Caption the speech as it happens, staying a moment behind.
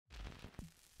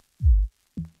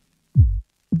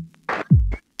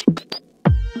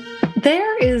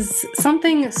There's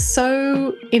something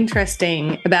so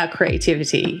interesting about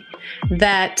creativity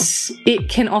that it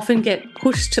can often get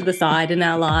pushed to the side in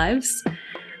our lives.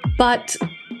 But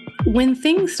when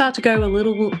things start to go a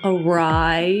little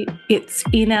awry, it's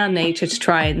in our nature to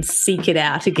try and seek it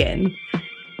out again.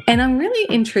 And I'm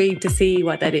really intrigued to see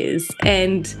what that is.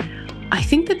 And I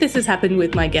think that this has happened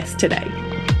with my guest today.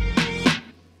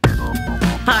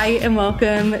 Hi, and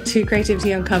welcome to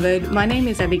Creativity Uncovered. My name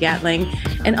is Abby Gatling,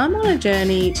 and I'm on a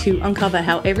journey to uncover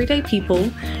how everyday people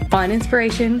find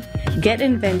inspiration, get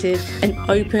inventive, and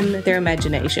open their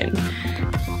imagination.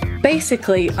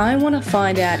 Basically, I want to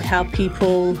find out how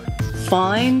people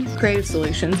find creative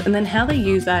solutions and then how they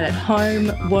use that at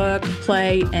home, work,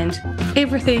 play, and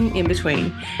everything in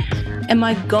between. And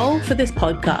my goal for this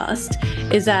podcast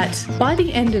is that by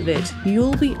the end of it,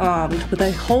 you'll be armed with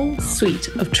a whole suite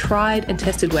of tried and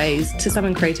tested ways to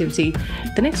summon creativity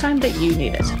the next time that you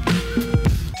need it.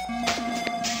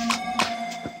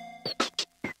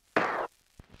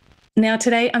 Now,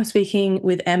 today I'm speaking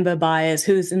with Amber Byers,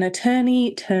 who is an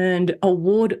attorney turned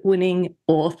award-winning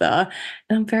author.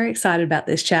 And I'm very excited about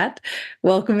this chat.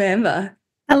 Welcome, Amber.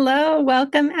 Hello,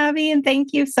 welcome, Abby, and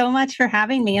thank you so much for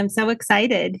having me. I'm so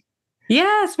excited.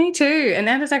 Yes, me too. And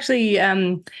Amber's actually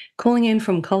calling in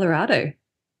from Colorado.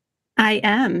 I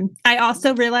am. I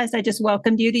also realized I just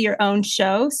welcomed you to your own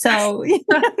show. So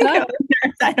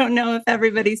I don't know if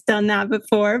everybody's done that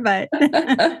before, but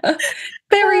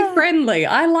very friendly.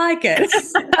 I like it.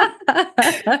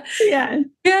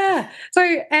 Yeah.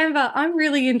 So Amber, I'm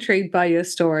really intrigued by your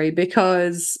story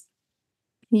because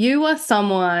you are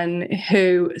someone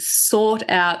who sought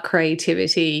out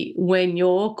creativity when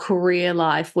your career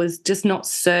life was just not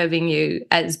serving you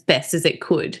as best as it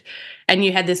could. And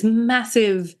you had this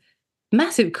massive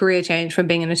career change from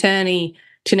being an attorney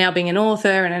to now being an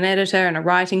author and an editor and a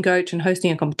writing coach and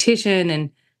hosting a competition. And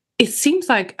it seems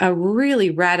like a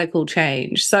really radical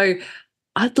change. So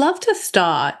I'd love to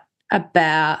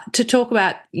talk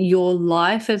about your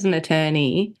life as an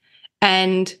attorney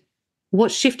and what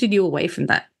shifted you away from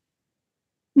that.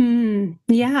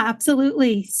 Yeah,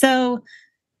 absolutely. So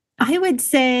I would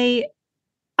say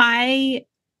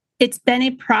it's been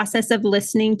a process of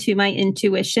listening to my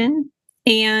intuition.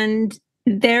 And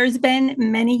there's been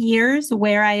many years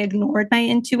where I ignored my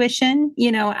intuition.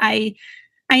 You know, I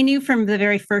knew from the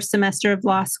very first semester of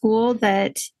law school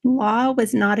that law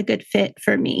was not a good fit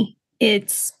for me.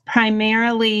 It's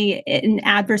primarily an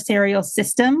adversarial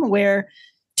system where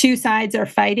two sides are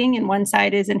fighting and one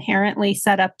side is inherently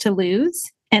set up to lose.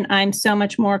 And I'm so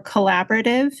much more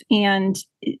collaborative. And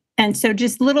so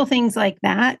just little things like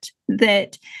that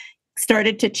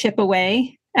started to chip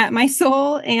away at my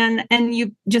soul, and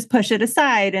you just push it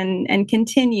aside and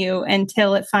continue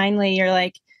until it finally you're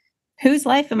like, whose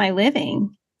life am I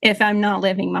living if I'm not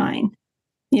living mine?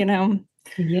 You know?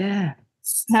 Yeah.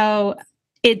 So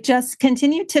it just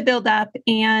continued to build up,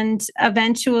 and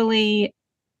eventually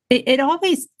it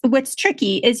always, what's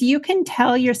tricky is you can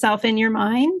tell yourself in your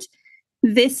mind,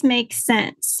 this makes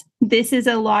sense. This is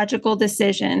a logical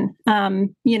decision.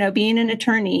 Being an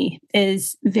attorney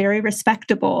is very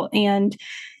respectable. And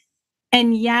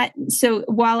yet, so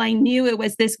while I knew it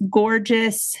was this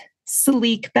gorgeous,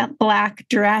 sleek black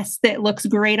dress that looks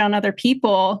great on other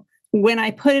people, when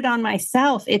I put it on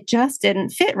myself, it just didn't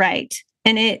fit right.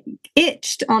 And it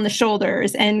itched on the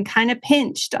shoulders and kind of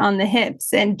pinched on the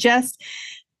hips. And just,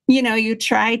 you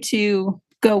try to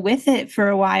go with it for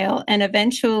a while. And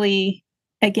eventually,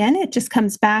 again, it just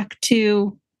comes back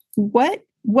to what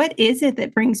is it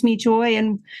that brings me joy,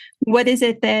 and what is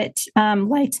it that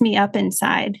lights me up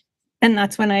inside? And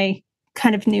that's when I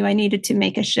kind of knew I needed to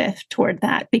make a shift toward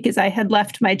that, because I had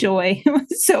left my joy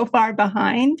so far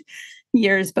behind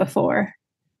years before.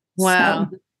 Wow.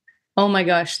 So. Oh my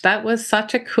gosh, that was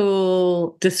such a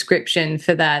cool description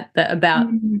for that about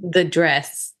the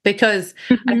dress, because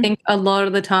I think a lot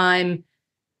of the time,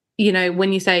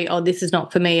 when you say, oh, this is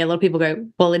not for me, a lot of people go,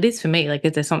 well, it is for me. Like,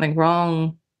 is there something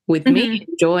wrong with me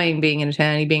enjoying being an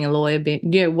attorney, being a lawyer,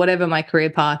 whatever my career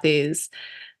path is?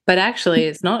 But actually,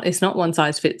 it's not one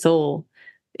size fits all.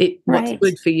 What's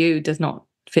good for you does not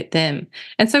fit them.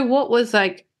 And so what was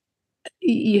like,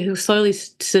 you slowly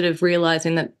sort of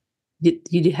realizing that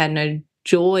you had no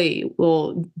joy,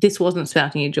 or this wasn't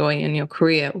sparking your joy in your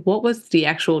career. What was the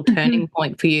actual turning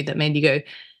point for you that made you go,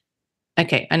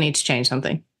 okay, I need to change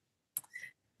something?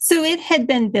 So it had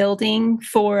been building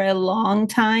for a long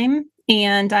time,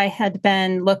 and I had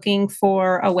been looking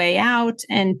for a way out.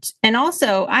 And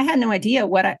also I had no idea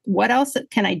what else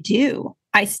can I do?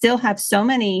 I still have so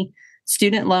many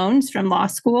student loans from law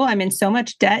school. I'm in so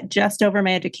much debt just over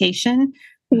my education.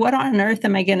 What on earth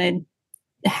am I going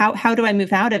to how do I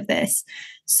move out of this?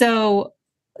 So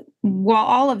while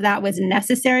all of that was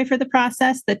necessary for the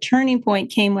process, the turning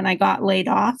point came when I got laid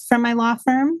off from my law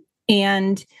firm.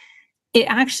 And it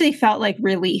actually felt like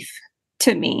relief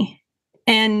to me.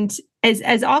 And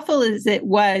as awful as it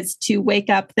was to wake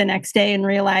up the next day and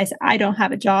realize I don't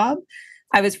have a job,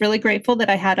 I was really grateful that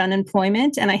I had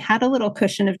unemployment and I had a little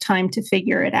cushion of time to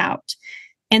figure it out.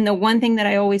 And the one thing that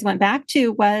I always went back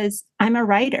to was I'm a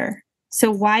writer.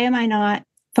 So why am I not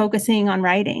focusing on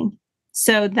writing?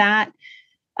 So that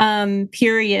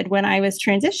period when I was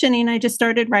transitioning, I just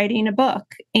started writing a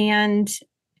book. And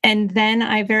then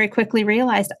I very quickly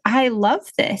realized I love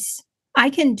this. I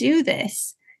can do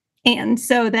this. And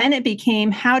so then it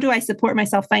became, how do I support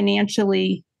myself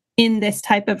financially in this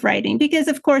type of writing? Because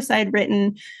of course I'd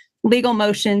written legal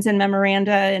motions and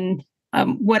memoranda and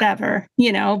whatever,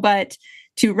 but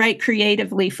to write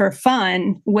creatively for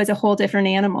fun was a whole different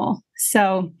animal.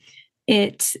 So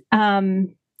it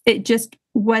just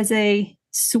was a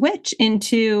switch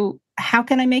into how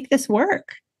can I make this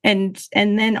work? And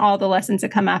then all the lessons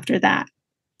that come after that.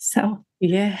 So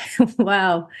yeah,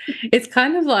 wow. It's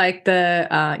kind of like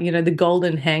the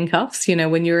golden handcuffs,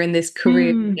 when you're in this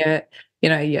career,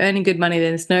 you're earning good money,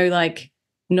 there's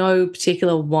no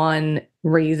particular one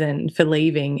reason for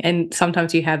leaving. And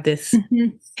sometimes you have this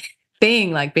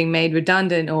thing like being made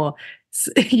redundant or,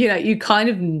 you kind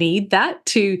of need that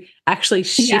to actually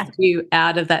shift you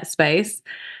out of that space.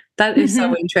 That is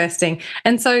so interesting.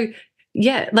 And so,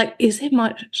 yeah,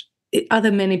 are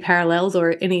there many parallels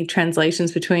or any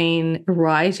translations between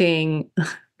writing,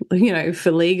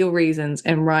 for legal reasons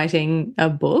and writing a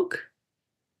book?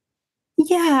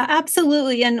 Yeah,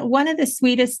 absolutely. And one of the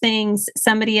sweetest things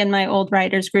somebody in my old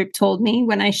writers group told me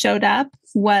when I showed up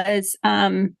was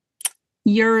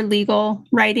your legal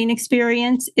writing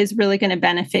experience is really going to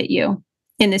benefit you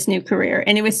in this new career.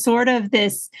 And it was sort of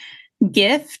this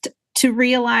gift to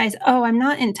realize, oh, I'm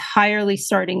not entirely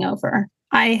starting over.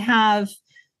 I have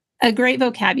a great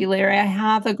vocabulary. I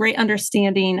have a great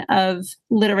understanding of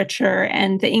literature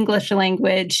and the English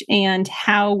language and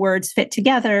how words fit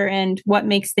together and what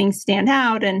makes things stand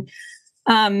out. And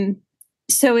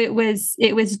so it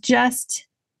was just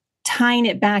tying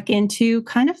it back into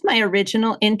kind of my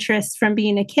original interest from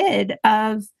being a kid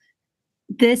of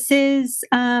this is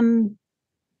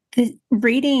the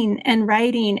reading and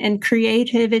writing and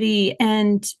creativity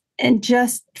and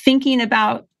just thinking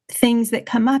about things that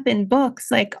come up in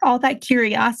books, like all that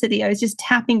curiosity. I was just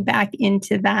tapping back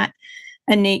into that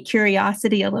innate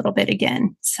curiosity a little bit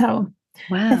again. So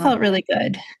wow, it felt really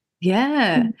good.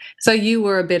 Yeah. So you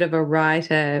were a bit of a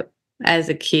writer as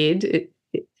a kid,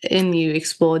 and you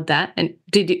explored that. And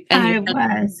I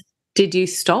was. did you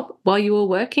stop while you were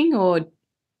working, or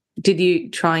did you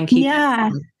try and keep?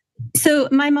 Yeah. So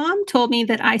my mom told me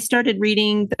that I started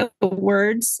reading the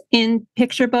words in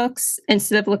picture books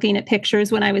instead of looking at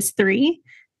pictures when I was 3.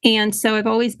 And so I've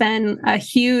always been a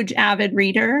huge avid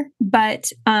reader,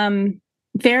 but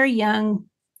very young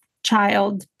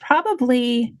child,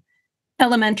 probably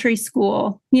elementary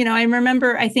school. I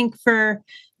remember, I think for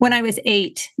when I was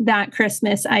 8, that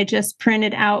Christmas, I just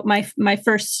printed out my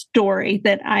first story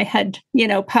that I had,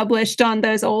 published on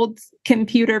those old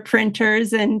computer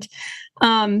printers and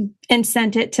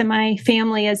sent it to my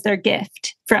family as their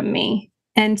gift from me.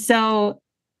 And so,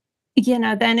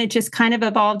 then it just kind of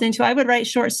evolved into I would write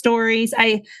short stories.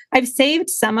 I've saved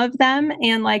some of them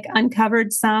and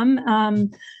uncovered some.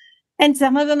 And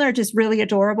some of them are just really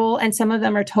adorable and some of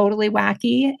them are totally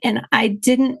wacky. And I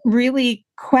didn't really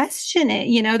question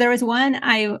it. There was one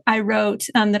I wrote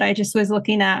that I just was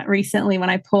looking at recently when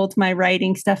I pulled my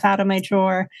writing stuff out of my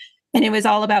drawer. And it was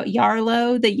all about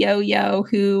Yarlo, the yo-yo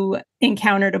who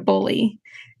encountered a bully.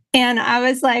 And I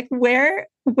was like, where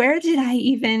did I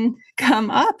even come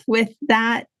up with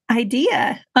that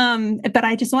idea? But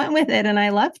I just went with it and I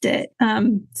loved it.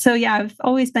 So yeah, I've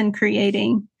always been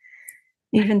creating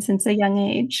even since a young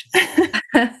age.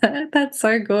 That's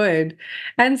so good.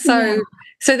 And so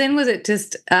then was it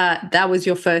just that was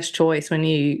your first choice when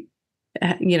you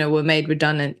were made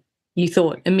redundant? You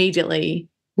thought immediately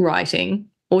writing,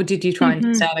 or did you try and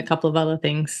test out a couple of other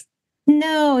things?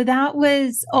 No, that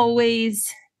was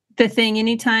always the thing.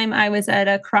 Anytime I was at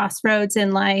a crossroads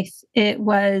in life, it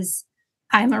was,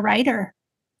 I'm a writer.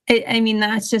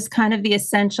 That's just kind of the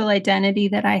essential identity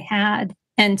that I had.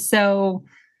 And so,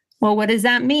 well, what does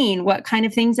that mean? What kind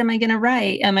of things am I going to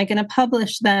write? Am I going to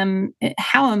publish them?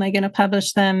 How am I going to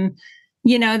publish them?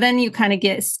 Then you kind of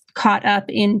get caught up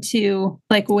into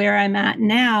where I'm at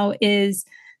now is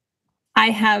I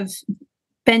have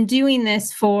been doing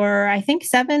this for, I think,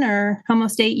 7 or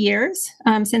almost 8 years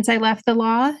since I left the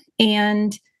law.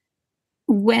 And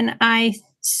when I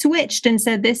switched and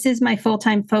said, this is my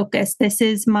full-time focus, this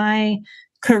is my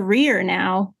career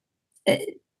now,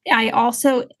 I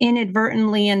also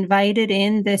inadvertently invited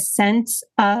in this sense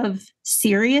of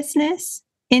seriousness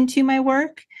into my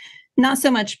work. Not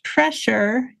so much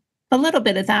pressure, a little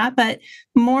bit of that, but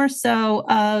more so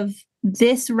of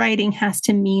this writing has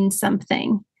to mean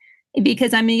something,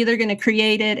 because I'm either going to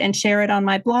create it and share it on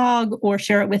my blog or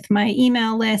share it with my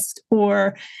email list,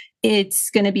 or it's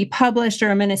going to be published,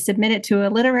 or I'm going to submit it to a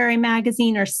literary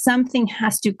magazine, or something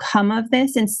has to come of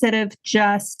this, instead of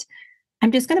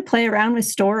I'm just going to play around with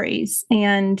stories.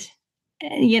 And,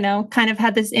 kind of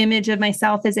had this image of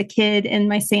myself as a kid in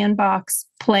my sandbox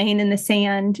playing in the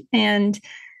sand, and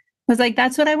was like,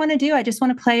 that's what I want to do. I just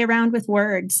want to play around with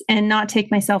words and not take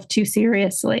myself too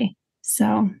seriously.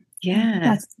 So,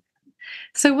 yeah.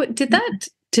 So what did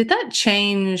that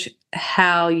change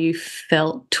how you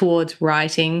felt towards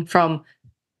writing from,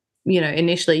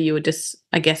 initially you were just,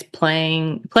 I guess,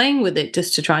 playing with it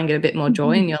just to try and get a bit more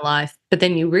joy in your life, but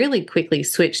then you really quickly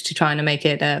switched to trying to make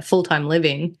it a full-time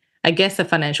living. I guess the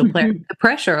financial the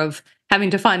pressure of having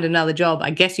to find another job.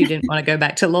 I guess you didn't want to go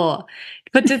back to law,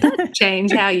 but did that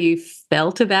change how you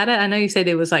felt about it? I know you said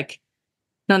it was like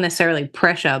not necessarily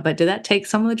pressure, but did that take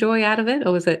some of the joy out of it,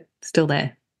 or was it still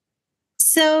there?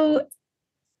 So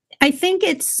I think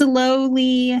it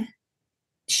slowly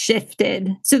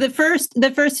shifted. So the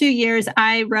first few years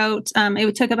I wrote,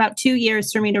 it took about 2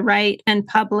 years for me to write and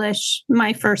publish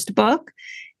my first book.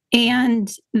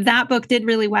 And that book did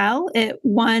really well. It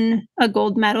won a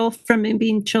gold medal from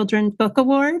Moonbeam Children's Book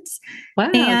Awards.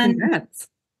 Wow, and congrats.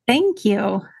 Thank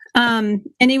you. And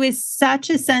it was such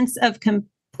a sense of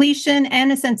completion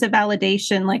and a sense of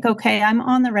validation, like, okay, I'm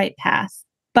on the right path.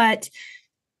 But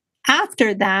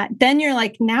after that, then you're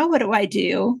like, now what do I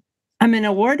do? I'm an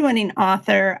award-winning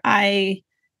author. I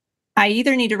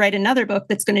either need to write another book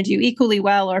that's going to do equally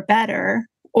well or better,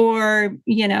 or,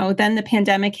 then the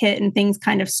pandemic hit and things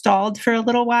kind of stalled for a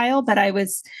little while, but I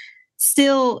was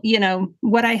still,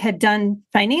 what I had done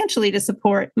financially to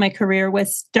support my career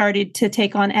was started to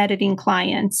take on editing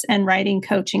clients and writing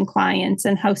coaching clients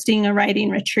and hosting a writing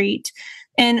retreat,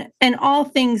 and all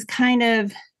things kind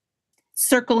of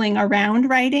circling around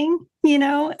writing,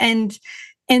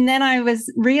 and then I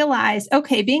realized,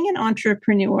 okay, being an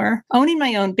entrepreneur, owning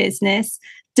my own business,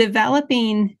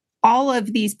 developing all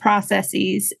of these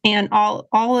processes and all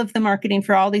of the marketing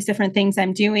for all these different things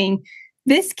I'm doing,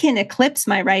 this can eclipse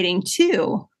my writing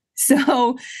too.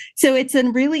 So it's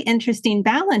a really interesting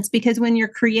balance, because when you're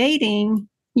creating,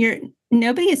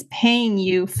 nobody is paying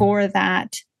you for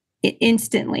that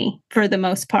instantly for the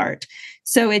most part.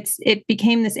 So it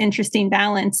became this interesting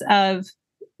balance of,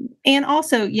 and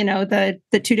also,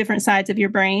 the two different sides of your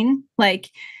brain,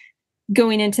 like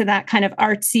going into that kind of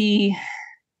artsy,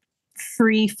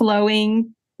 free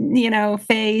flowing,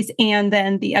 phase, and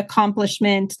then the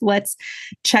accomplishment, let's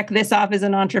check this off as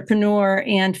an entrepreneur,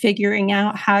 and figuring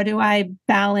out how do I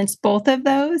balance both of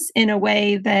those in a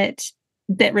way that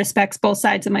respects both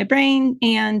sides of my brain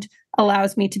and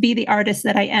allows me to be the artist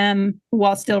that I am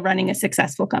while still running a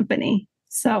successful company.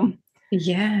 So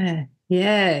Yeah,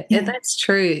 that's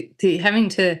true. Having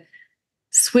to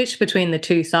switch between the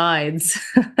two sides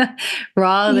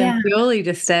rather than purely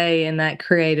to stay in that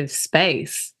creative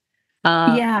space.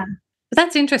 Yeah. But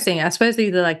that's interesting. I suppose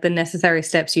these are like the necessary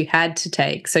steps you had to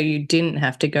take so you didn't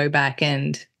have to go back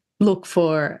and look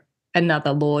for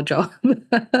another law job.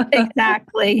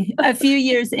 Exactly. A few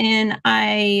years in,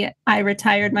 I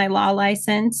retired my law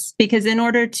license, because in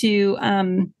order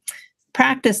to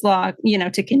practice law,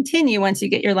 to continue, once you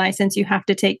get your license, you have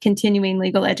to take continuing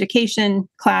legal education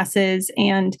classes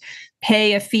and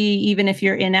pay a fee even if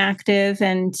you're inactive.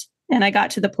 And I got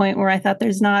to the point where I thought,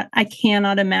 I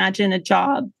cannot imagine a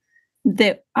job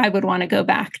that I would want to go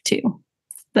back to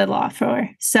the law for.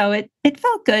 So it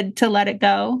felt good to let it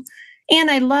go. And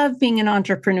I love being an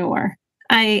entrepreneur.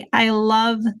 I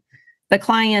love the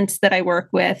clients that I work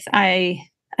with. I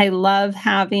love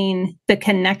having the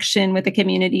connection with the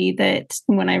community that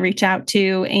when I reach out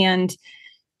to. And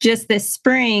just this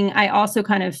spring, I also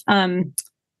kind of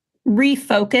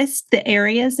refocused the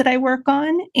areas that I work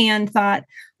on, and thought,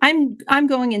 I'm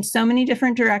going in so many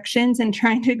different directions and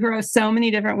trying to grow so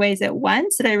many different ways at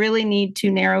once that I really need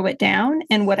to narrow it down.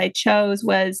 And what I chose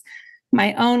was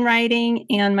my own writing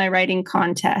and my writing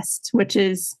contest, which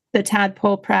is the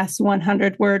Tadpole Press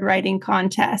 100-word writing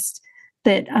contest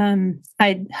that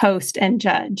I host and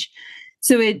judge.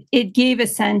 So it gave a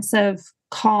sense of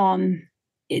calm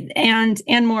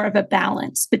and more of a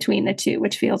balance between the two,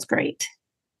 which feels great.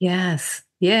 Yes.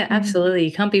 Yeah, absolutely.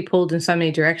 You can't be pulled in so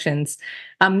many directions.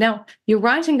 Now, your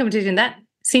writing competition,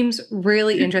 seems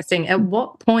really interesting. At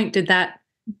what point did that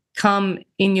come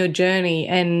in your journey?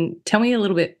 And tell me a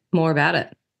little bit more about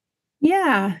it.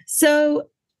 Yeah. So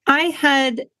I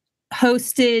had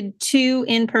hosted 2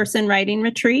 in-person writing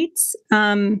retreats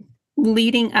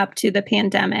leading up to the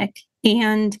pandemic.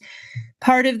 And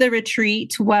part of the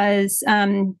retreat was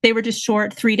they were just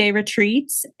short 3-day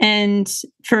retreats. And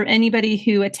for anybody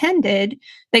who attended,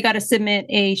 they got to submit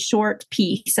a short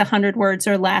piece, 100 words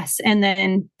or less. And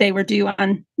then they were due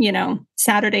on,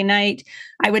 Saturday night.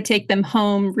 I would take them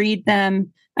home, read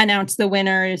them, announce the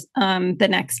winners the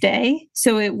next day.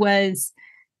 So it was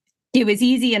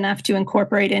easy enough to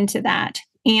incorporate into that.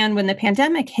 And when the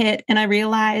pandemic hit and I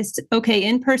realized, okay,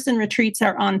 in-person retreats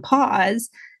are on pause,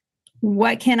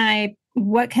 what can I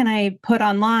put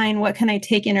online? What can I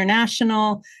take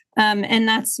international? And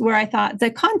that's where I thought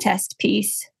the contest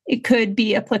piece, it could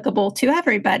be applicable to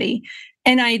everybody.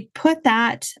 And I put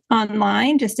that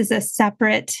online just as a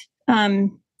separate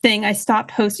thing. I stopped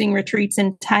hosting retreats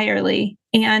entirely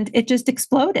and it just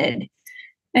exploded.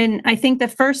 And I think the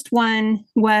first one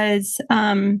was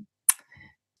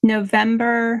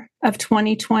November of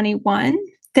 2021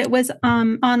 that was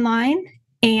online.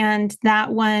 And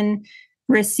that one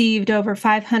received over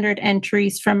 500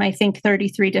 entries from, I think,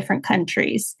 33 different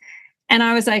countries. And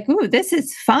I was like, ooh, this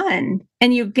is fun.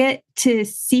 And you get to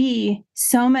see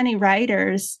so many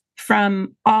writers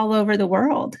from all over the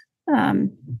world.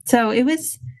 So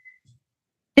it's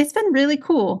been really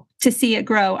cool to see it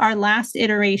grow. Our last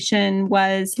iteration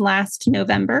was last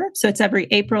November. So it's every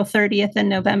April 30th and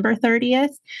November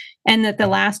 30th. And that the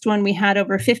last one we had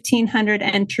over 1,500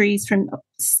 entries from,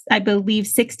 I believe,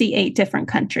 68 different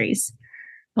countries.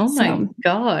 Oh my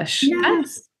gosh, yeah.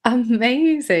 that's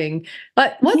amazing.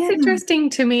 But what's Yeah. interesting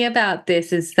to me about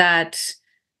this is that,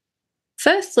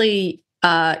 firstly,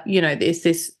 there's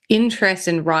this interest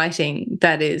in writing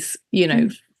that is,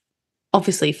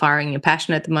 obviously firing your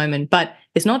passion at the moment, but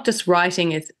it's not just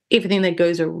writing, it's everything that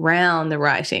goes around the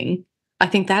writing. I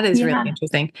think that is really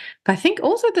interesting. But I think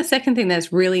also the second thing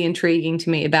that's really intriguing to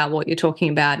me about what you're talking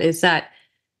about is that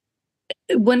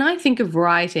when I think of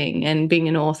writing and being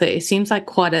an author, it seems like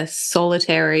quite a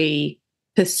solitary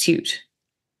pursuit.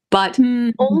 But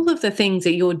all of the things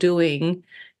that you're doing,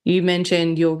 you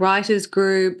mentioned your writers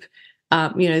group,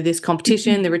 this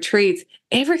competition, the retreats,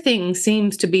 everything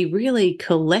seems to be really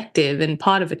collective and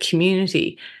part of a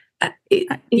community.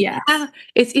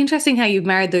 It's interesting how you've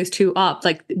married those two up.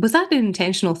 Like, was that an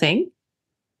intentional thing?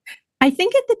 I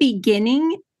think at the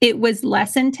beginning it was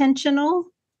less intentional,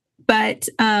 but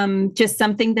just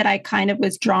something that I kind of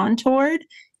was drawn toward.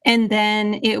 And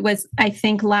then it was, I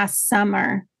think, last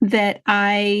summer that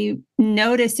I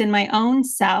noticed in my own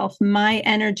self, my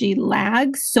energy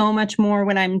lags so much more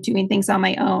when I'm doing things on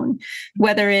my own,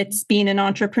 whether it's being an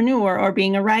entrepreneur or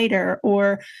being a writer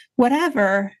or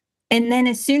whatever. And then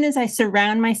as soon as I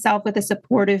surround myself with a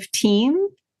supportive team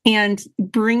and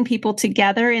bring people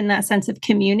together in that sense of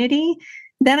community,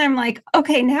 then I'm like,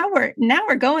 okay, now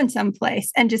we're going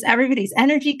someplace, and just everybody's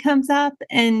energy comes up.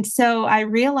 And so I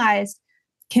realized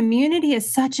community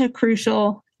is such a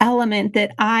crucial element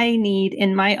that I need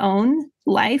in my own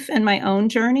life and my own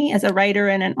journey as a writer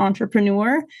and an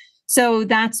entrepreneur. So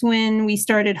that's when we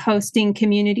started hosting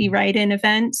community write-in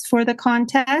events for the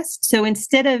contest. So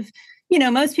instead of,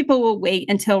 most people will wait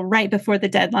until right before the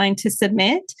deadline to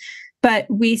submit. But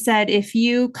we said, if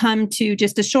you come to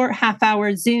just a short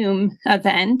half-hour Zoom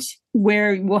event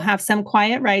where we'll have some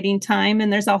quiet writing time,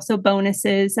 and there's also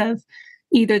bonuses of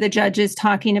either the judges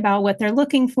talking about what they're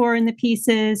looking for in the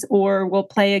pieces, or we'll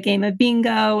play a game of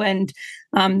bingo and,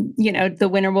 the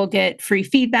winner will get free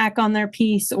feedback on their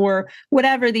piece, or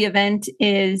whatever the event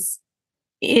is.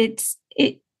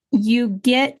 You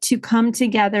get to come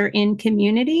together in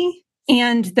community,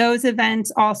 and those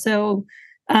events also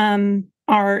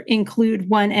include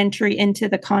one entry into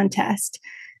the contest.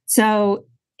 So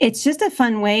it's just a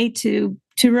fun way to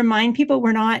remind people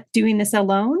we're not doing this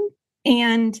alone.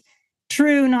 And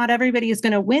true, not everybody is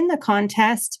going to win the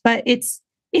contest, but it's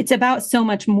about so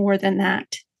much more than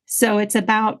that. So it's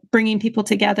about bringing people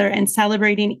together and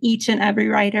celebrating each and every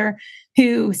writer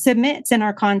who submits in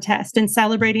our contest, and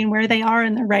celebrating where they are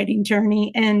in their writing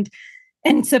journey, and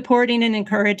supporting and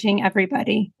encouraging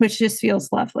everybody, which just feels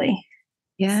lovely.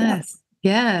 Yes. So.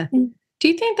 Yeah. Do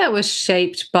you think that was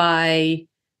shaped by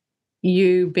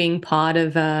you being part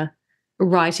of a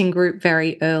writing group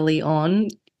very early on,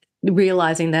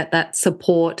 realizing that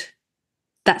support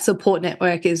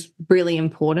network is really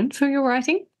important for your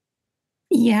writing?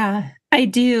 Yeah, I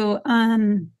do.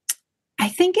 I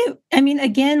think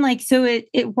again, so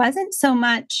it wasn't so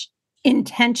much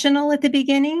intentional at the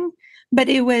beginning, but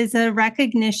it was a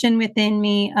recognition within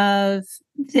me of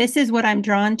this is what I'm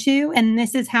drawn to, and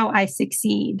this is how I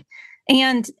succeed.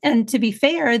 And to be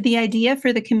fair, the idea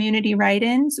for the community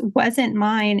write-ins wasn't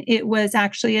mine. It was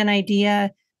actually an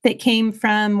idea that came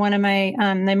from one of my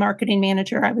the marketing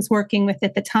manager I was working with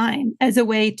at the time, as a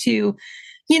way to,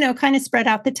 kind of spread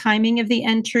out the timing of the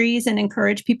entries and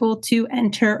encourage people to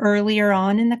enter earlier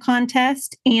on in the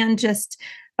contest, and just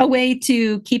a way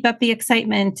to keep up the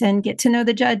excitement and get to know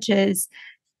the judges.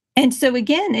 And so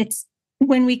again, it's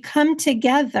when we come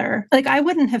together, like I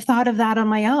wouldn't have thought of that on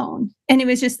my own. And it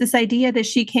was just this idea that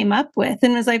she came up with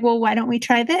and was like, well, why don't we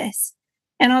try this?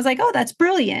 And I was like, oh, that's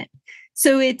brilliant.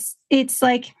 So it's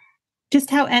like just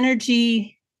how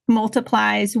energy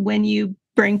multiplies when you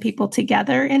bring people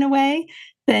together in a way,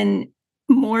 then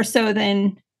more so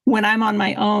than when I'm on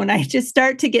my own, I just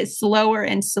start to get slower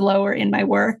and slower in my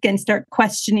work and start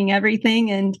questioning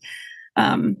everything. And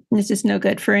it's just no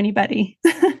good for anybody.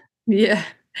 Yeah.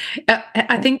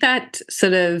 I think that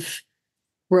sort of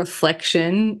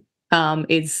reflection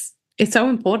is so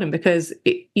important, because,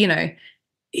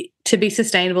 to be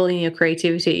sustainable in your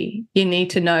creativity, you need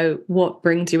to know what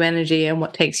brings you energy and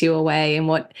what takes you away and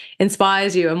what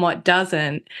inspires you and what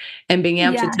doesn't, and being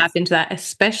able to tap Yes. into that,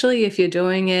 especially if you're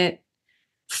doing it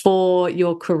for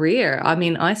your career. I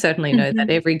mean, I certainly know that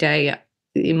Mhm. every day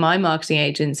in my marketing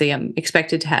agency, I'm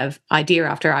expected to have idea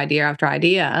after idea after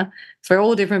idea for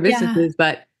all different Yeah. businesses.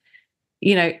 But,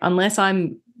 unless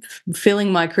I'm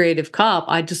filling my creative cup,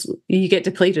 you get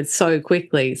depleted so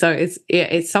quickly. So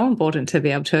it's so important to be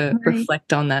able to Right.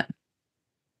 reflect on that.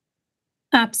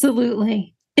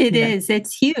 Absolutely. It Yeah. is.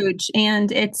 It's huge.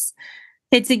 And it's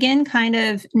again kind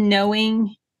of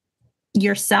knowing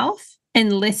yourself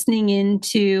and listening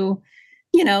into,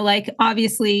 like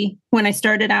obviously when I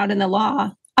started out in the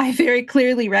law, I very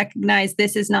clearly recognized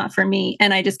this is not for me.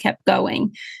 And I just kept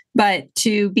going. But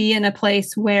to be in a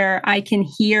place where I can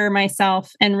hear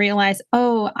myself and realize,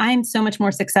 oh, I'm so much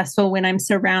more successful when I'm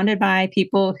surrounded by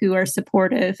people who are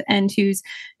supportive and whose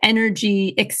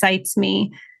energy excites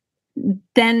me,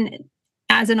 then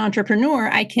as an entrepreneur,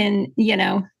 I can,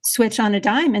 switch on a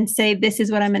dime and say, this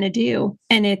is what I'm going to do.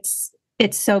 And it's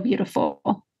so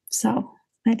beautiful. So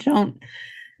I don't,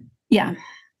 yeah,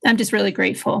 I'm just really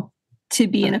grateful to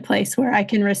be in a place where I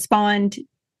can respond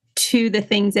to the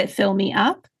things that fill me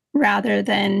up rather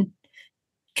than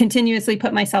continuously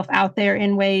put myself out there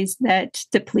in ways that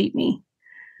deplete me.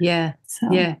 Yeah.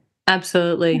 So, Yeah. yeah.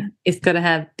 Absolutely. It's got to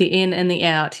have the in and the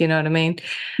out, you know what I mean?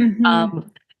 Hmm.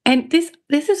 Um, and this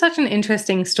is such an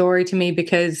interesting story to me,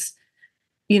 because,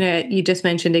 you just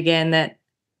mentioned again that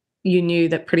you knew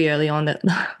that pretty early on that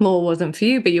law wasn't for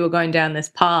you, but you were going down this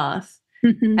path.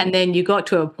 Hmm. And then you got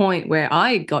to a point where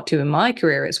I got to in my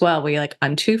career as well, where you're like,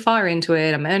 I'm too far into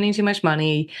it. I'm earning too much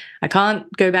money. I can't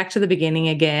go back to the beginning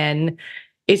again.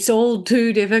 It's all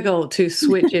too difficult to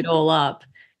switch it all up.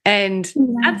 And that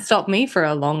Yeah. stopped me for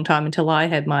a long time until I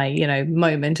had my,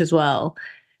 moment as well.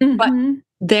 But Hmm.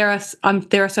 there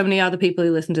are so many other people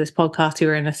who listen to this podcast who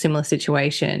are in a similar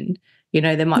situation.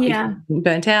 They might be Yeah.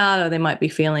 burnt out, or they might be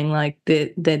feeling like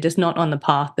they're just not on the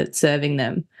path that's serving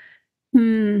them.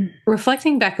 Mm.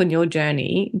 Reflecting back on your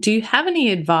journey, do you have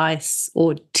any advice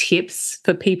or tips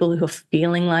for people who are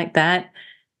feeling like that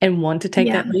and want to take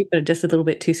Yeah. that leap but are just a little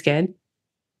bit too scared?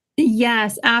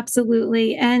 Yes,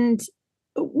 absolutely. And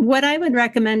what I would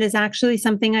recommend is actually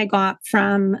something I got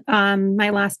from my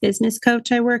last business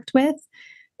coach I worked with.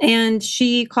 And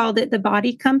she called it the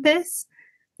body compass,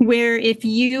 where if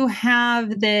you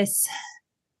have this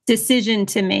decision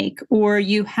to make, or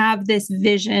you have this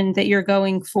vision that you're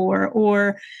going for,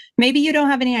 or maybe you don't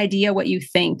have any idea what you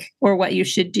think or what you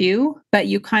should do, but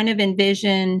you kind of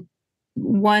envision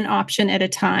one option at a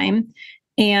time,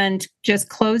 and just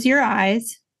close your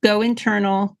eyes, go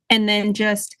internal, and then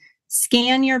just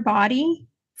scan your body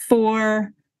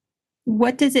for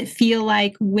what does it feel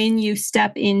like when you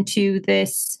step into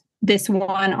this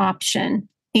one option.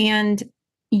 And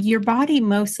your body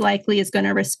most likely is going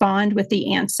to respond with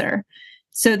the answer.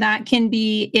 So that can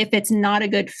be, if it's not a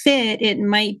good fit, it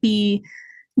might be,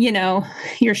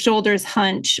 your shoulders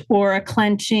hunch, or a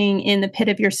clenching in the pit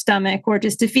of your stomach, or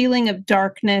just a feeling of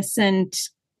darkness and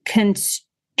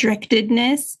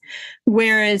constrictedness.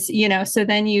 Whereas, so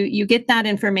then you get that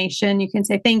information, you can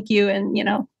say thank you,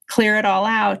 and clear it all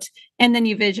out. And then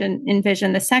you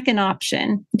envision the second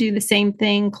option. Do the same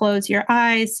thing, close your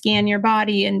eyes, scan your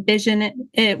body, envision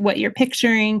what you're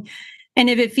picturing. And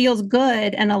if it feels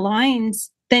good and aligns,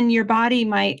 then your body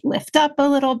might lift up a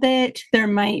little bit. There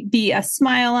might be a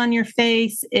smile on your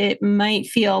face. It might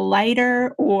feel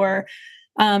lighter, or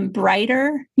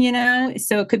brighter,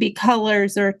 so it could be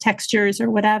colors or textures or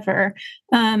whatever.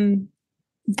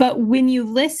 But when you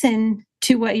listen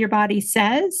to what your body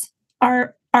says,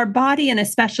 our body, and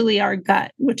especially our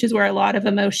gut, which is where a lot of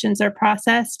emotions are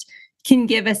processed, can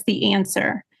give us the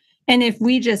answer. And if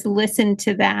we just listen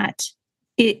to that,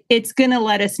 it's going to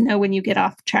let us know when you get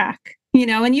off track,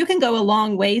 and you can go a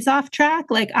long ways off track.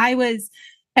 Like I was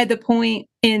at the point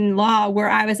in law where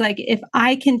I was like, if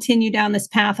I continue down this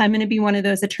path, I'm going to be one of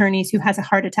those attorneys who has a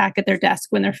heart attack at their desk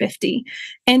when they're 50.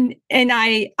 And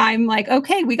I'm like,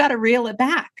 okay, we got to reel it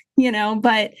back,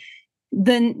 but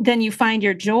then you find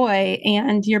your joy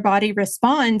and your body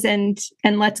responds and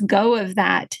lets go of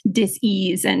that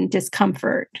dis-ease and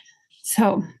discomfort.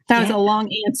 So that was a long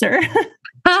answer.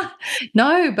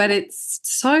 No, but it's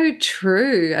so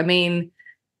true. I mean,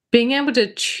 being able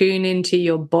to tune into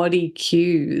your body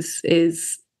cues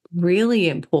is really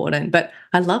important. But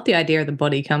I love the idea of the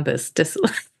body compass, just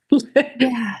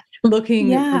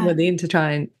looking from within to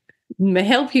try and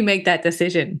help you make that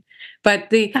decision. But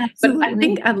I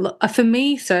think for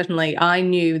me, certainly, I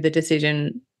knew the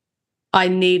decision. I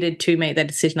needed to make that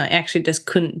decision. I actually just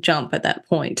couldn't jump at that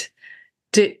point.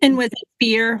 And was it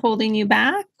fear holding you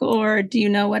back, or do you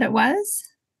know what it was?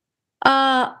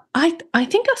 I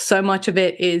think so much of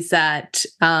it is that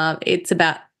it's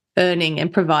about earning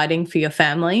and providing for your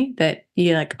family, that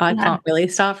you're like, I can't really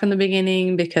start from the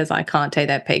beginning because I can't take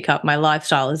that pay cut. My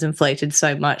lifestyle is inflated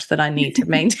so much that I need to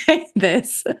maintain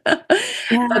this.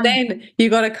 But then you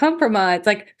got to compromise.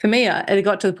 Like for me, it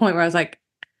got to the point where I was like,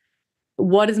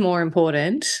 what is more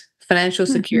important, financial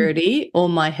security or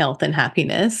my health and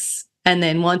happiness? And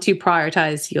then once you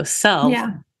prioritize yourself,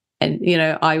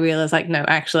 and, I realized like, no,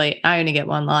 actually, I only get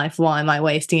one life. Why am I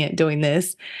wasting it doing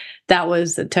this? That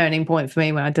was the turning point for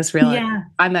me when I just realized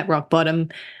I'm at rock bottom.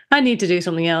 I need to do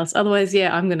something else. Otherwise,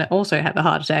 I'm going to also have a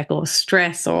heart attack or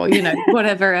stress or,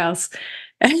 whatever else.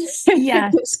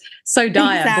 So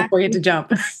dire before you had to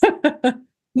jump.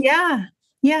 Yeah.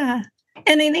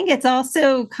 And I think it's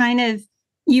also kind of,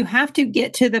 you have to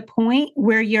get to the point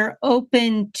where you're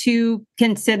open to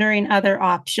considering other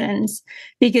options,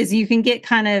 because you can get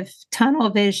kind of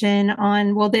tunnel vision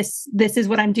on, well, this is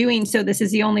what I'm doing, so this is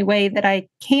the only way that I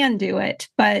can do it.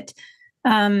 But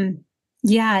it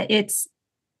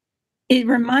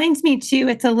reminds me too,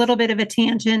 it's a little bit of a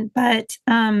tangent, but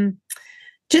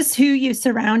just who you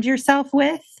surround yourself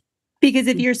with. Because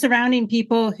if you're surrounding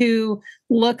people who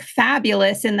look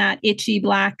fabulous in that itchy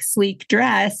black sleek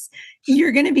dress,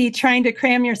 you're going to be trying to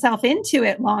cram yourself into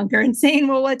it longer and saying,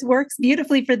 well, what works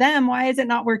beautifully for them, why is it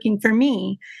not working for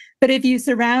me? But if you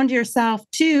surround yourself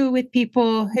too with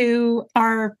people who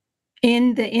are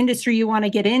in the industry you want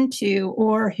to get into,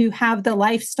 or who have the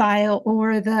lifestyle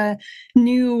or the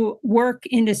new work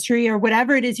industry or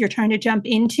whatever it is you're trying to jump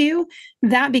into,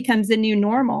 that becomes the new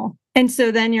normal. And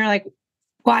so then you're like,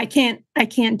 well, I can't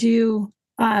do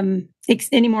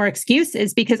any more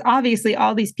excuses, because obviously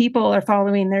all these people are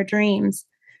following their dreams.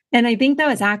 And I think that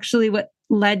was actually what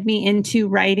led me into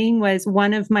writing. Was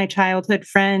one of my childhood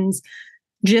friends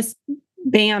just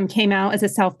came out as a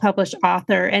self-published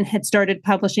author and had started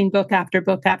publishing book after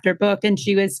book after book. And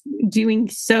she was doing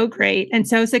so great and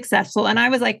so successful. And I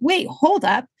was like, wait, hold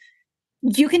up.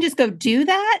 You can just go do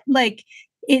that? Like,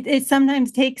 it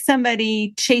sometimes takes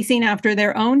somebody chasing after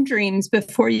their own dreams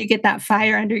before you get that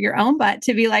fire under your own butt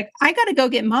to be like, I got to go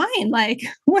get mine. Like,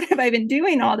 what have I been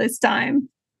doing all this time?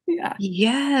 Yeah.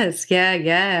 Yes.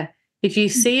 Yeah. If you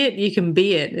see it, you can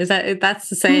be it. That's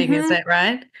the saying, is that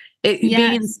right?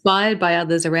 Being inspired by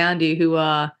others around you who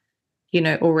are,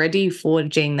 already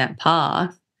forging that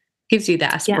path gives you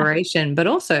the aspiration, but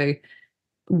also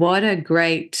what a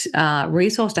great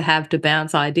resource to have to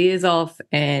bounce ideas off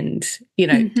and,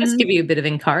 just give you a bit of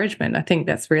encouragement. I think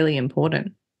that's really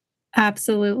important.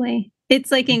 Absolutely.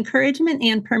 It's like encouragement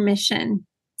and permission.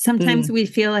 Sometimes we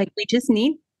feel like we just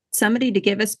need somebody to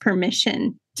give us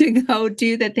permission to go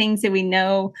do the things that we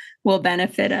know will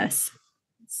benefit us.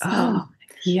 So, oh,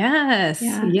 yes.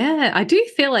 Yeah. I do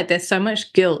feel like there's so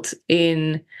much guilt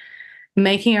in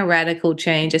making a radical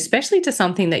change, especially to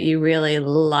something that you really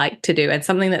like to do and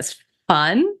something that's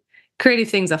fun. Creative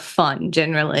things are fun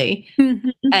generally.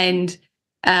 And,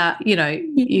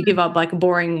 you give up like a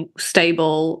boring,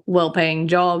 stable, well-paying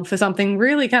job for something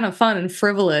really kind of fun and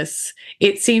frivolous.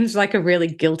 It seems like a really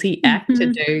guilty act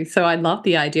to do. So I love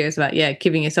the ideas about,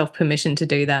 giving yourself permission to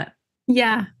do that.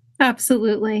 Yeah,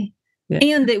 absolutely. Yeah.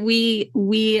 And that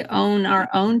we own our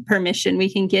own permission.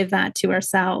 We can give that to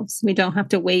ourselves. We don't have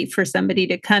to wait for somebody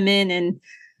to come in and,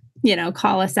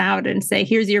 call us out and say,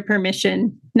 here's your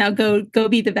permission. Now go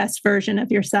be the best version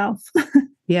of yourself.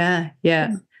 Yeah.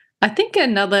 I think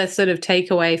another sort of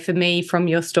takeaway for me from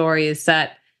your story is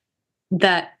that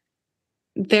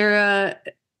there are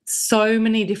so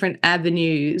many different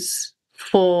avenues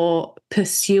for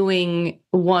pursuing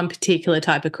one particular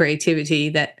type of creativity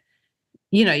that,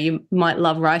 you know, you might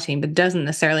love writing, but doesn't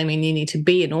necessarily mean you need to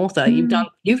be an author. You've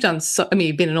done so, I mean,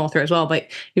 you've been an author as well, but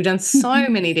you've done so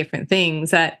many different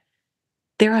things that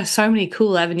there are so many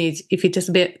cool avenues if you're just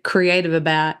a bit creative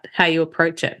about how you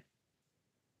approach it.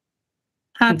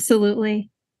 Absolutely.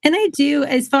 And I do,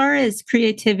 as far as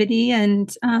creativity,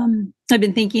 and I've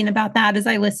been thinking about that as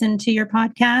I listen to your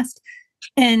podcast.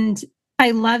 And I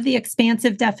love the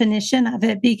expansive definition of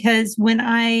it, because when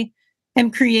I am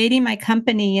creating my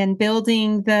company and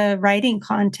building the writing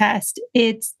contest,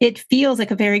 it feels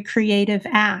like a very creative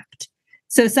act.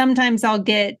 So sometimes I'll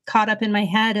get caught up in my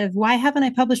head of, why haven't I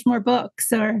published more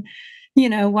books? Or,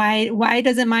 why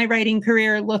doesn't my writing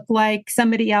career look like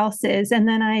somebody else's? And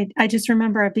then I just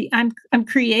remember I'm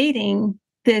creating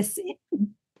this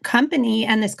company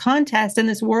and this contest and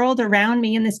this world around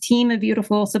me and this team of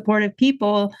beautiful, supportive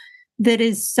people that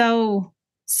is so,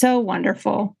 so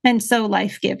wonderful and so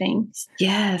life-giving.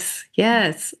 Yes,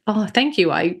 yes. Oh, thank you.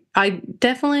 I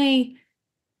definitely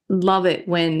love it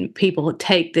when people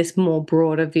take this more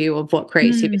broader view of what Mm.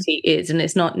 creativity is, and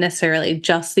it's not necessarily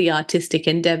just the artistic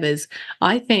endeavors.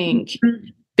 I think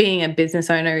Mhm. being a business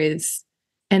owner is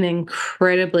an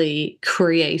incredibly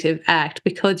creative act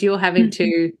because you're having Mhm.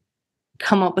 to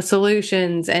come up with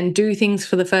solutions and do things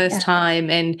for the first Yeah. time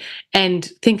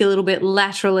and think a little bit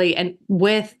laterally and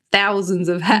wear thousands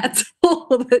of hats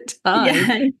all the time.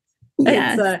 Yeah.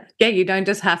 It's Yes. yeah, you don't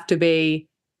just have to be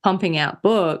pumping out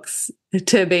books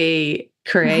to be Right.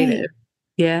 creative.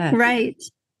 Yeah, Right.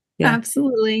 yeah.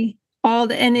 Absolutely.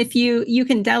 And if you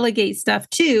can delegate stuff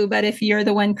too, but if you're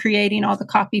the one creating all the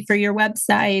copy for your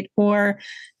website, or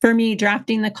for me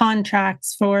drafting the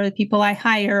contracts for the people I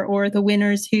hire, or the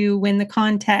winners who win the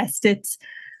contest,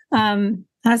 I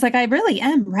was like, I really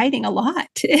am writing a lot.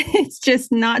 It's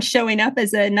just not showing up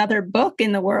as another book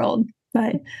in the world.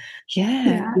 But Yeah,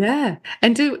 yeah. yeah.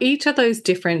 And do each of those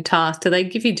different tasks, do they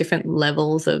give you different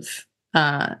levels of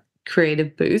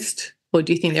creative boost? Or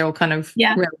do you think they're all kind of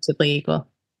Yeah. relatively equal?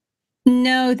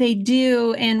 No, they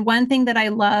do. And one thing that I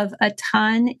love a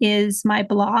ton is my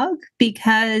blog,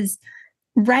 because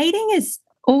writing has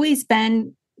always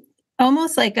been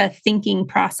almost like a thinking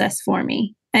process for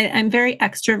me. I'm very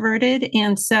extroverted.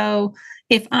 And so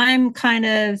if I'm kind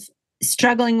of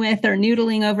struggling with or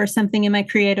noodling over something in my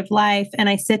creative life, and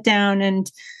I sit down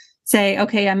and say,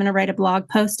 okay, I'm going to write a blog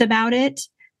post about it,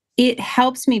 it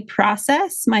helps me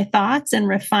process my thoughts and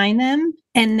refine them.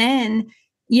 And then,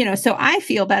 so I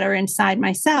feel better inside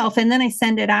myself. And then I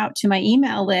send it out to my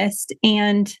email list.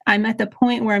 And I'm at the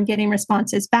point where I'm getting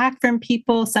responses back from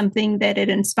people, something that it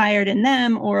inspired in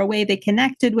them or a way they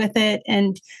connected with it.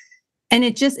 And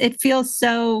it feels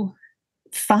so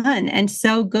fun and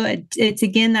so good. It's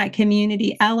again that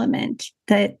community element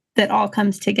that all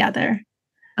comes together.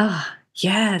 Ah,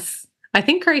 yes. I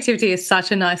think creativity is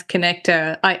such a nice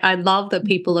connector. I love that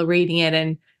people are reading it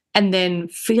and then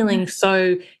feeling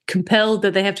so compelled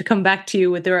that they have to come back to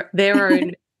you with their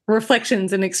own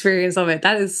reflections and experience of it.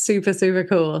 That is super, super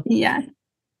cool. Yeah.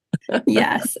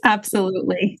 Yes,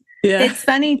 absolutely. Yeah. It's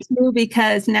funny too,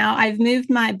 because now I've moved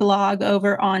my blog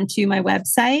over onto my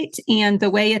website. And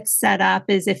the way it's set up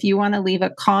is, if you want to leave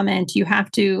a comment, you have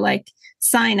to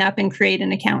sign up and create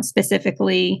an account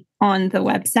specifically on the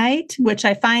website, which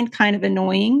I find kind of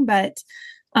annoying, but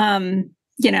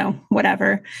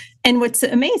whatever. And what's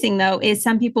amazing though is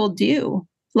some people do.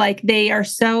 Like, they are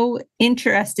so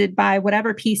interested by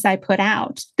whatever piece I put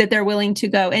out that they're willing to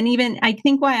go. And even I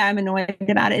think why I'm annoyed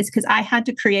about it is because I had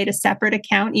to create a separate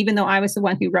account, even though I was the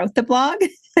one who wrote the blog.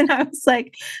 And I was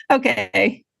like,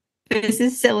 okay, this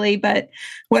is silly, but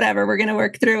whatever, we're going to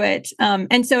work through it.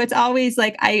 And so it's always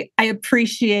like, I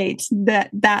appreciate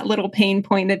that little pain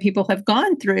point that people have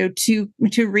gone through to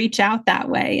reach out that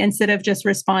way, instead of just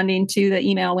responding to the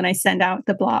email when I send out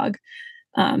the blog.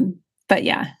 But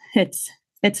yeah,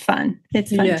 it's fun.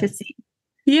 It's fun Yeah. to see.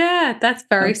 Yeah, that's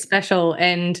very So, special.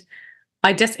 And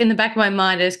I just, in the back of my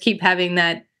mind, I just keep having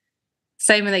that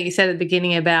statement that you said at the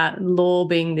beginning about law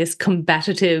being this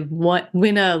combative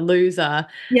winner loser.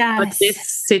 But this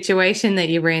yes. situation that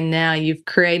you're in now, you've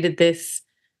created this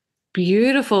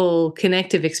beautiful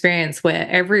connective experience where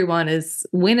everyone is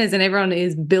winners and everyone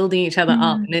is building each other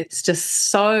up. Mm. And it's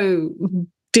just so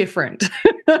different.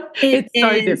 It It's so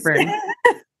is. different.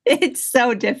 It's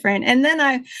so different. And then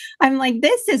I'm like,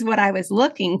 this is what I was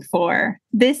looking for.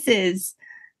 This is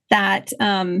that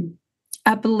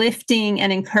uplifting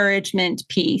and encouragement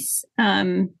piece.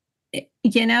 And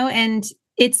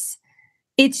it's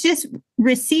it's just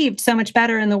received so much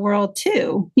better in the world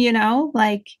too,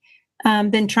 like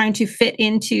than trying to fit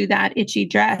into that itchy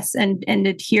dress and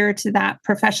adhere to that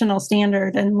professional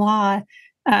standard and law.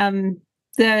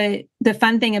 The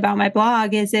fun thing about my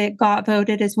blog is it got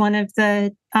voted as one of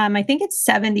the I think it's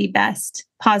 70 best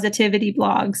positivity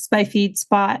blogs by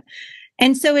FeedSpot.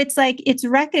 And so it's like it's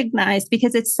recognized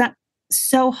because it's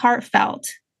so heartfelt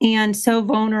and so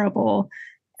vulnerable.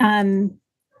 And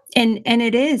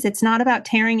it's not about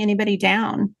tearing anybody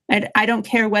down. I don't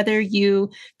care whether you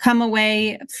come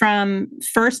away from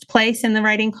first place in the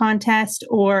writing contest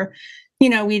or,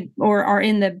 or are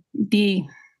in the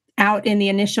out in the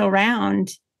initial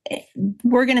round.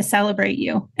 We're going to celebrate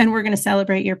you, and we're going to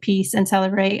celebrate your piece and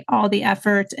celebrate all the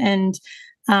effort and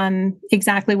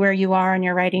exactly where you are on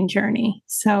your writing journey.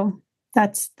 So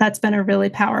that's been a really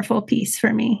powerful piece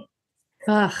for me.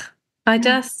 Ugh, I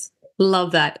just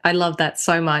love that. I love that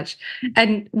so much.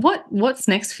 And what's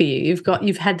next for you?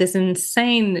 You've had this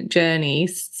insane journey,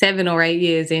 7 or 8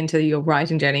 years into your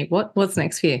writing journey. What's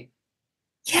next for you?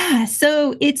 Yeah,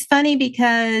 so it's funny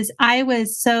because I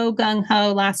was so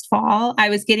gung-ho last fall. I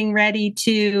was getting ready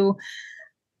to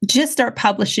just start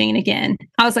publishing again.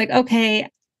 I was like, okay,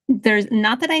 there's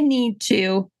not that I need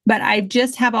to, but I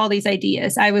just have all these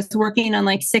ideas. I was working on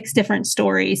like 6 different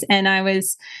stories and I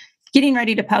was getting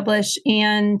ready to publish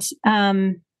and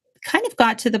kind of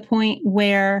got to the point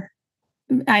where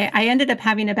I ended up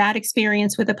having a bad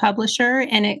experience with a publisher,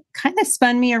 and it kind of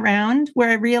spun me around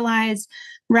where I realized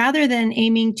rather than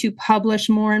aiming to publish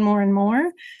more and more and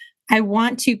more, I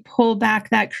want to pull back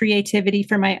that creativity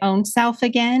for my own self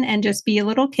again and just be a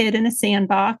little kid in a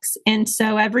sandbox. And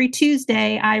so every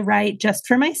Tuesday I write just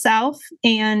for myself,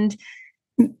 and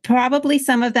probably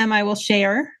some of them I will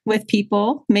share with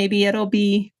people. Maybe it'll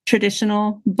be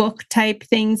traditional book type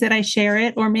things that I share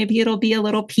it, or maybe it'll be a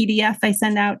little PDF I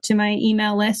send out to my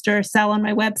email list or sell on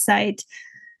my website.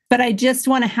 But I just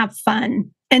want to have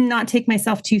fun and not take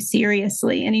myself too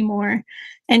seriously anymore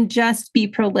and just be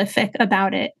prolific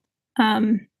about it.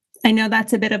 I know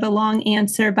that's a bit of a long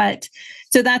answer, but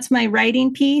so that's my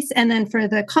writing piece. And then for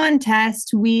the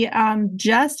contest, we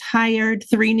just hired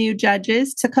 3 new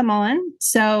judges to come on.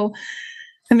 So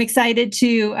I'm excited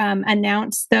to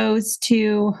announce those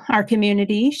to our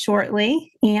community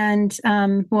shortly. And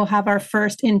we'll have our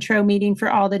first intro meeting for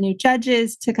all the new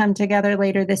judges to come together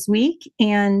later this week.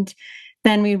 And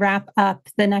then we wrap up.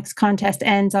 The next contest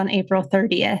ends on April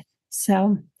 30th.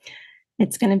 So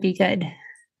it's going to be good.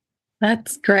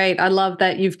 That's great. I love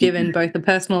that you've given both a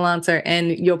personal answer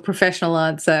and your professional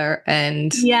answer,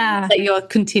 and that you're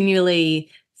continually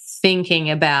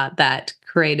thinking about that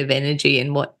creative energy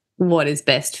and what is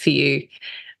best for you.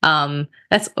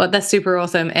 That's super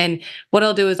awesome. And what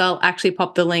I'll do is I'll actually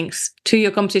pop the links to your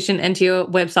competition and to your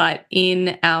website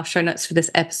in our show notes for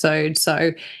this episode.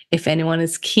 So if anyone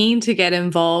is keen to get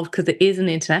involved, because it is an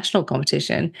international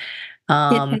competition,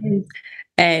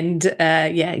 and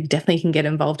you definitely can get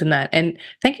involved in that. And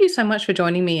thank you so much for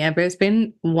joining me, Amber. It's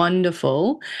been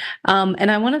wonderful. And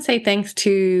I want to say thanks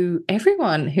to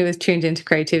everyone who has tuned into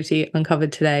Creativity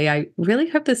Uncovered today. I really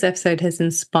hope this episode has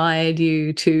inspired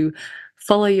you to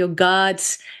follow your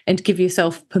gut and to give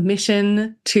yourself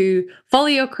permission to follow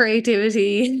your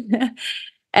creativity.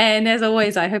 And as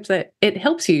always, I hope that it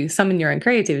helps you summon your own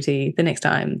creativity the next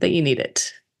time that you need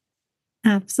it.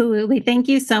 Absolutely. Thank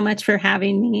you so much for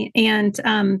having me. And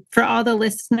for all the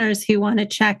listeners who want to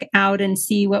check out and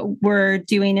see what we're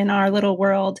doing in our little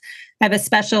world, I have a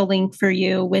special link for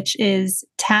you, which is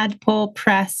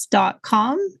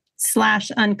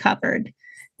tadpolepress.com/uncovered.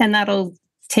 And that'll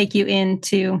take you in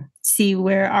to see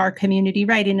where our community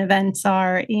writing events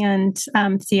are and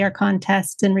see our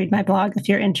contest and read my blog if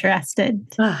you're interested.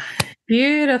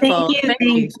 Beautiful.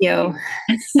 Thank you.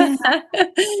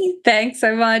 Thanks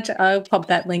so much. I'll pop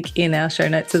that link in our show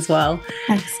notes as well.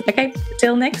 Excellent. Okay,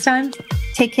 till next time.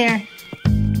 Take care.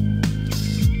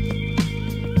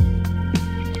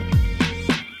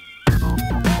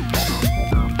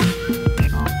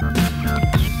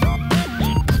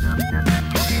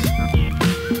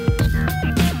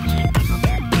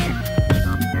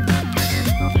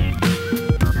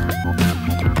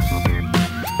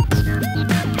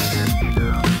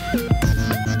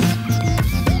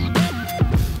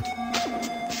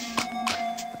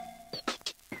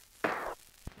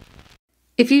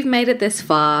 If you've made it this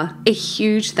far, a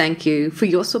huge thank you for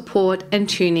your support and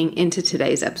tuning into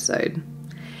today's episode.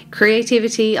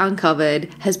 Creativity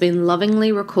Uncovered has been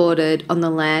lovingly recorded on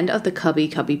the land of the Cubby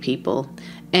Cubby people,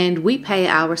 and we pay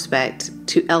our respect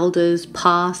to elders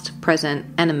past, present,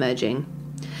 and emerging.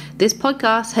 This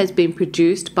podcast has been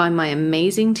produced by my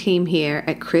amazing team here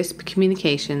at Crisp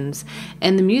Communications,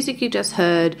 and the music you just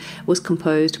heard was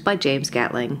composed by James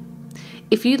Gatling.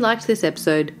 If you liked this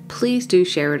episode, please do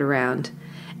share it around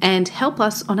and help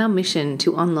us on our mission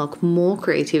to unlock more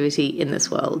creativity in this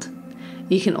world.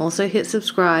 You can also hit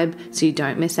subscribe so you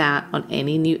don't miss out on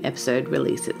any new episode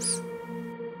releases.